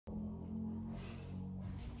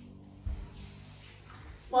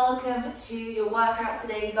Welcome to your workout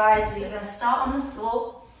today, you guys. We are going to start on the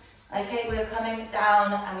floor. Okay, we're coming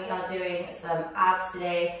down and we are doing some abs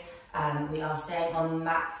today. We are staying on the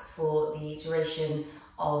mat for the duration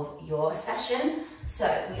of your session. So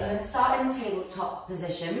we are going to start in the tabletop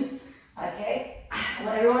position. Okay, I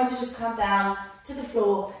want everyone to just come down to the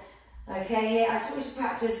floor. Okay, here I just want you to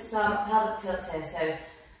practice some pelvic tilts here. So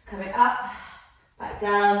coming up, back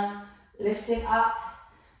down, lifting up,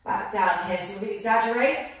 back down here. So we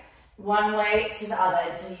exaggerate one way to the other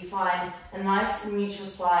until you find a nice neutral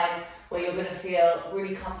spine where you're going to feel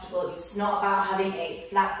really comfortable. It's not about having a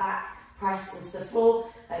flat back press into the floor,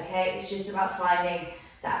 okay? It's just about finding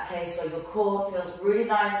that place where your core feels really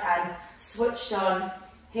nice and switched on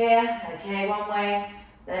here, okay? One way,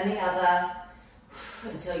 then the other,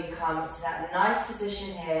 until you come to that nice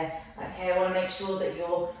position here, okay? I want to make sure that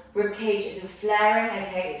your rib cage isn't flaring,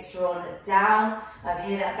 okay? It's drawn down,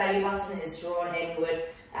 okay? That belly button is drawn inward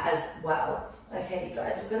as well. Okay, you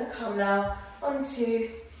guys, we're going to come now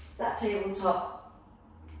onto that tabletop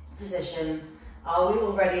position. Are we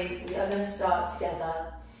all ready? We are going to start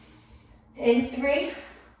together in 3,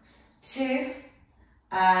 2,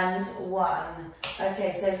 and 1.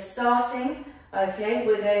 Okay, so starting, okay,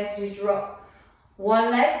 we're going to drop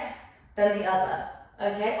one leg, then the other.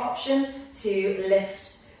 Okay, option to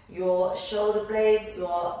lift your shoulder blades,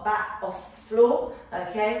 your back off the floor,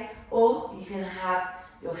 okay, or you can have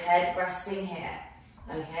your head resting here,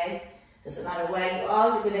 okay? Doesn't matter where you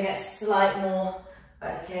are, you're gonna get slight more,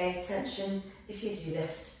 okay, tension if you do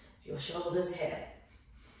lift your shoulders here.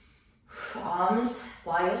 Arms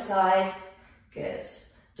by your side, good.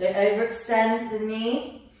 Don't overextend the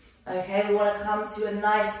knee, okay? We wanna come to a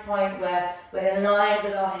nice point where we're in line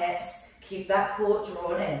with our hips. Keep that core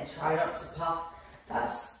drawn in, try not to puff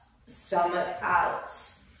that stomach out.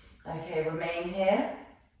 Okay, remain here.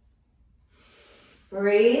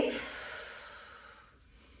 Breathe.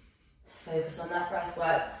 Focus on that breath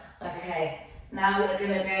work. Okay, now we're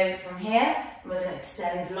going to go from here. We're going to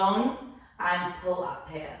extend long and pull up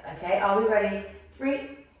here. Okay, are we ready? 3,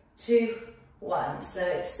 2, 1. So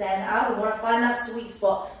extend out. We want to find that sweet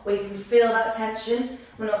spot where you can feel that tension.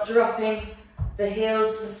 We're not dropping the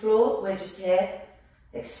heels to the floor. We're just here.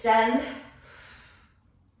 Extend.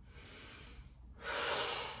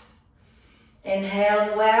 Inhale on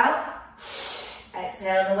the way out.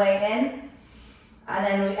 Exhale on the way in, and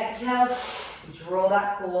then we exhale, draw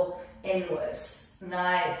that core inwards.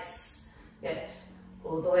 Nice, good.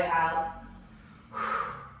 All the way out.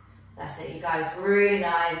 That's it, you guys, really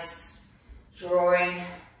nice. Drawing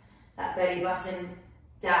that belly button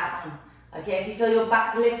down. Okay, if you feel your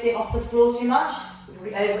back lifting off the floor too much, you're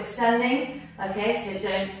probably overextending. Okay, so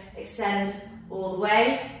don't extend all the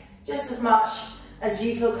way. Just as much as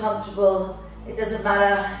you feel comfortable. It doesn't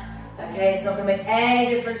matter. Okay, it's not going to make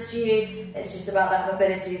any difference to you. It's just about that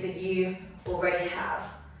mobility that you already have.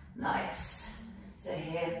 Nice. So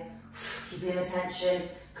here, keeping the tension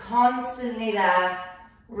constantly there.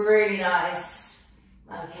 Really nice.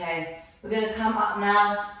 Okay, we're going to come up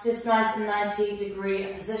now to this nice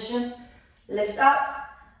 90-degree position. Lift up,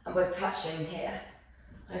 and we're touching here.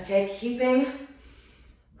 Okay, keeping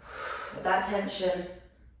that tension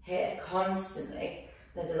here constantly.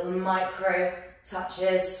 There's little micro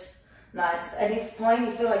touches. Nice. At any point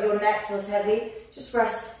you feel like your neck feels heavy, just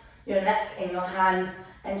rest your neck in your hand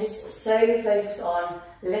and just slowly focus on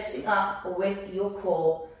lifting up with your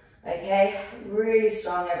core. Okay? Really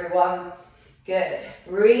strong, everyone. Good.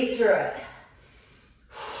 Breathe through it.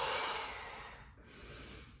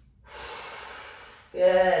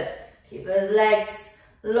 Good. Keep those legs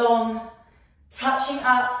long, touching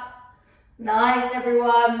up. Nice,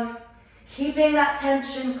 everyone. Keeping that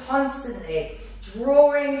tension constantly.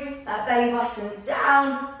 Drawing that belly button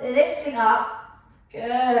down, lifting up.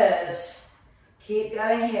 Good. Keep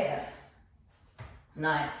going here.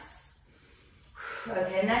 Nice.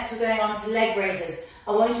 Okay, next we're going on to leg raises.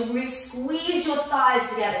 I want you to really squeeze your thighs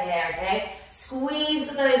together here, okay? Squeeze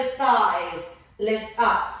those thighs. Lift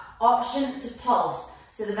up. Option to pulse.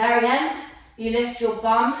 So at the very end, you lift your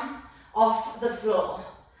bum off the floor.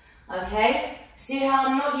 Okay? See how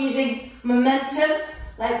I'm not using momentum?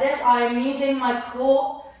 Like this, I am using my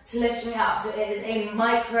core to lift me up. So it is a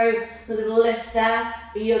micro little lift there,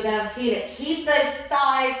 but you're going to feel it. Keep those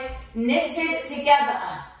thighs knitted together.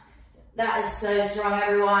 That is so strong,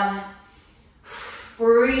 everyone.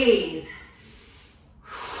 Breathe.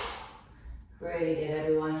 Really good,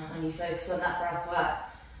 everyone. When you focus on that breath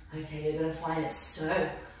work, okay, you're going to find it so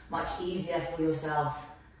much easier for yourself.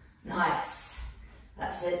 Nice.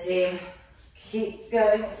 That's it, team. Keep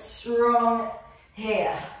going strong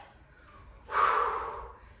here.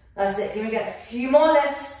 That's That's it. Can we get a few more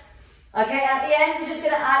lifts? Okay, at the end, we're just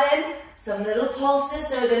gonna add in some little pulses.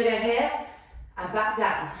 So we're gonna go here and back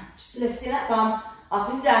down. Just lifting that bum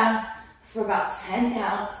up and down for about 10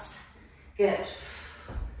 counts. Good.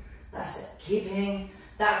 That's it. Keeping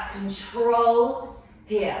that control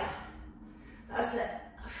here. That's it.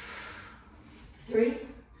 3,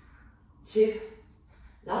 2,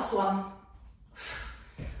 last one.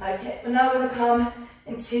 Okay, we're now going to come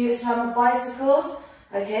into some bicycles.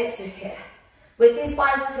 Okay, so here. With these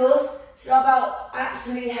bicycles, it's not about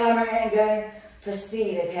absolutely hammering it and going for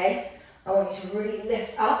speed, okay? I want you to really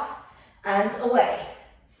lift up and away.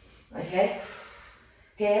 Okay,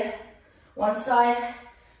 here, one side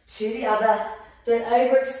to the other. Don't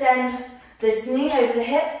overextend this knee over the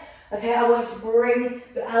hip. Okay, I want you to bring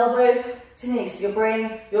your elbow to knee. So you're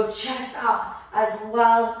bringing your chest up as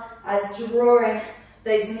well as drawing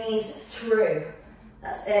those knees through.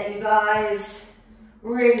 That's it, you guys.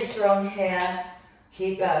 Really strong here.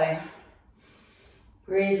 Keep going.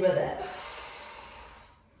 Breathe with it.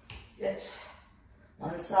 Good.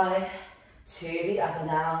 One side to the other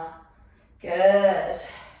now. Good.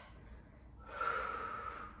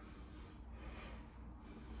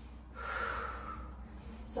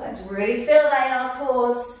 So to really feel that in our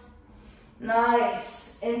cores.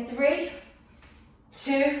 Nice. In 3,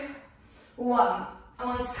 2, 1. I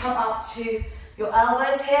want you to come up to your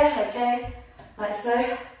elbows here, okay? Like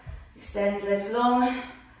so. Extend legs long.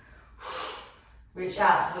 Reach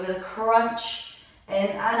out. So we're going to crunch in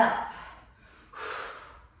and up.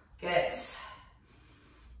 Good.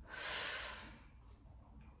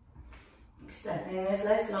 Extending those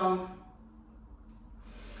legs long.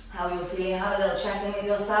 How you're feeling, have a little check-in with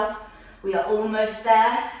yourself. We are almost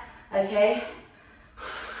there, okay?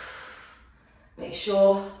 Make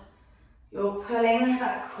sure you're pulling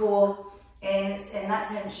that core in, it's in that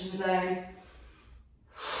tension zone.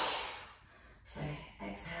 So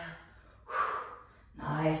exhale.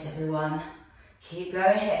 Nice, everyone. Keep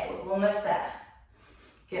going here, we're almost there.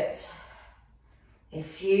 Good. A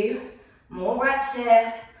few more reps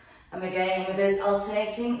here, and we're going in with those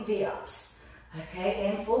alternating V-ups.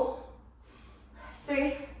 Okay, in 4,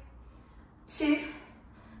 3, 2,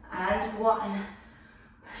 and 1.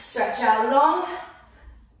 Stretch out long,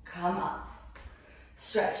 come up.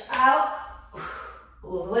 Stretch out,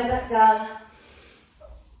 all the way back down.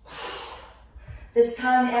 This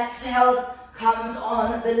time the exhale comes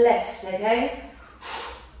on the lift, okay?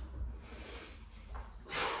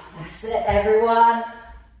 That's it, everyone.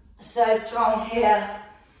 So strong here.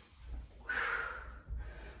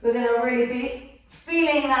 We're going to really be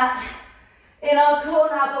feeling that in our core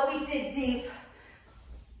now, but we dig deep.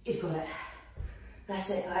 You've got it. That's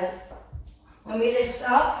it, guys. When we lift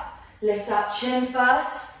up chin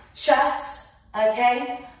first, chest,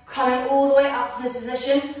 okay? Coming all the way up to this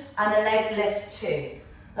position, and the leg lifts too,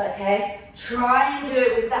 okay? Try and do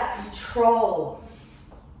it with that control.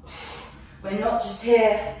 We're not just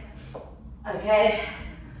here, okay?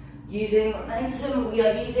 Using momentum, we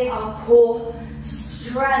are using our core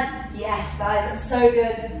strength. Yes, guys, that's so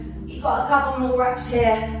good. You've got a couple more reps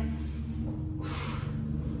here.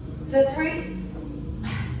 For 3,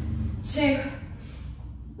 2,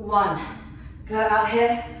 1. Go out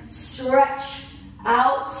here, stretch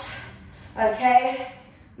out, okay?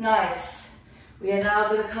 Nice. We are now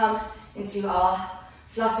going to come into our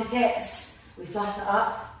flutter kicks. We flutter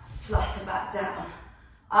up, flutter back down.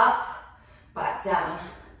 Up, back down.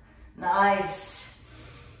 Nice.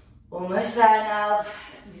 Almost there now.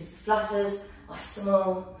 These flutters are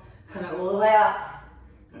small, coming all the way up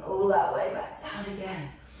and all that way back down again.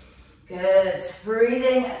 Good.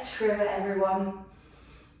 Breathing through it, everyone.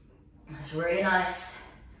 That's really nice.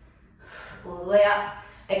 All the way up.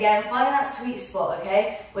 Again, finding that sweet spot,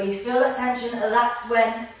 okay? Where you feel that tension, that's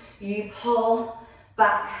when you pull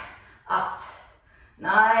back up.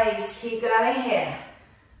 Nice. Keep going here.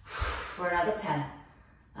 For another 10.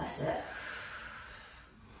 That's it.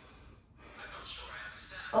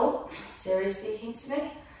 Oh, Siri's speaking to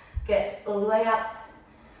me. Good, all the way up.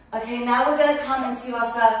 Okay, now we're going to come into our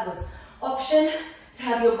circles. Option to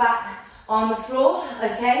have your back on the floor,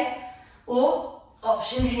 okay? Or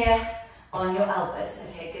option here on your elbows,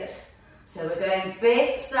 okay, good. So we're going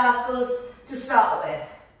big circles to start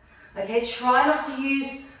with. Okay, try not to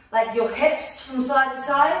use like your hips from side to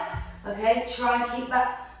side. Okay, try and keep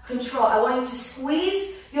that control. I want you to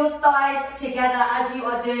squeeze your thighs together as you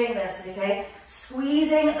are doing this, okay?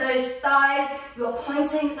 Squeezing those thighs, you're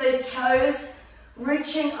pointing those toes,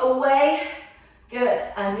 reaching away.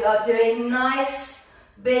 Good, and we are doing nice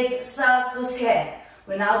big circles here.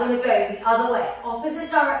 We're now going to go the other way, opposite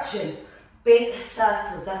direction. Big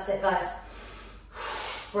circles, that's it, guys.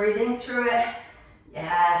 breathing through it.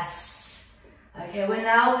 Yes. Okay, we're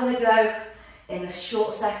now going to go in a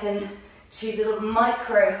short second to little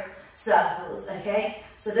micro circles, okay?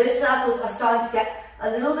 So those circles are starting to get a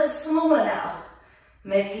little bit smaller now,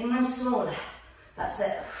 making them smaller. That's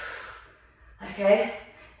it. Okay,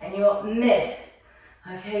 and you're mid.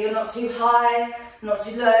 Okay, you're not too high, not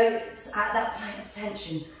too low. It's at that point of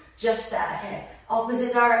tension, just there. Okay,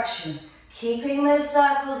 opposite direction. Keeping those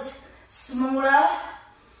circles smaller.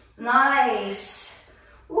 Nice.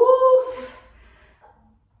 Woo.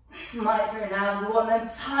 Micro now. We want them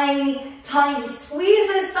tiny, tiny. Squeeze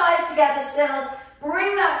those thighs together still.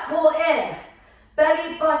 Bring that core in.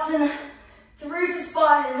 Belly button through to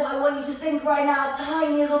spine is what I want you to think right now.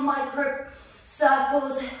 Tiny little micro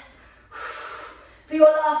circles. For your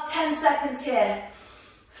last 10 seconds here.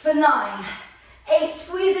 For 9, 8,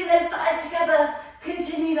 squeezing those thighs together.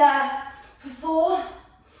 Continue there. For 4,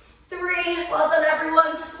 3, well done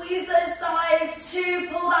everyone. Squeeze those thighs. 2,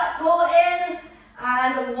 pull that core in.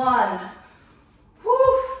 And 1.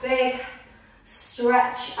 Woo, big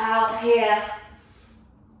stretch out here.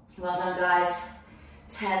 Well done guys.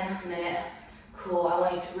 10-minute core. I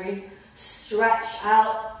want you to really stretch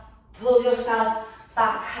out. Pull yourself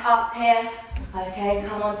back up here. Okay,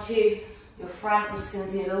 come on to your front. We're just going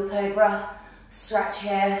to do a little cobra. Stretch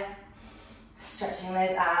here. Stretching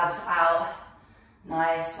those abs out.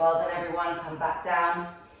 Nice. Well done everyone. Come back down.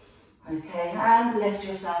 Okay, and lift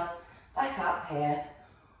yourself back up here.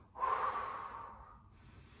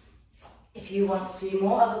 If you want to do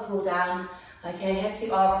more of a cool down, okay, head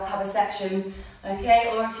to our recover section, okay,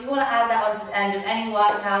 or if you want to add that on to the end of any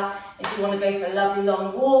workout, if you want to go for a lovely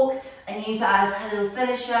long walk and use that as a little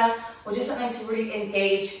finisher, or just something to really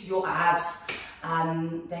engage your abs,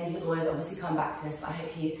 then you can always obviously come back to this. But I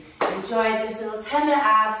hope you enjoyed this little 10-minute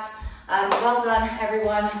abs. Well done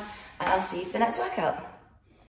everyone, and I'll see you for the next workout.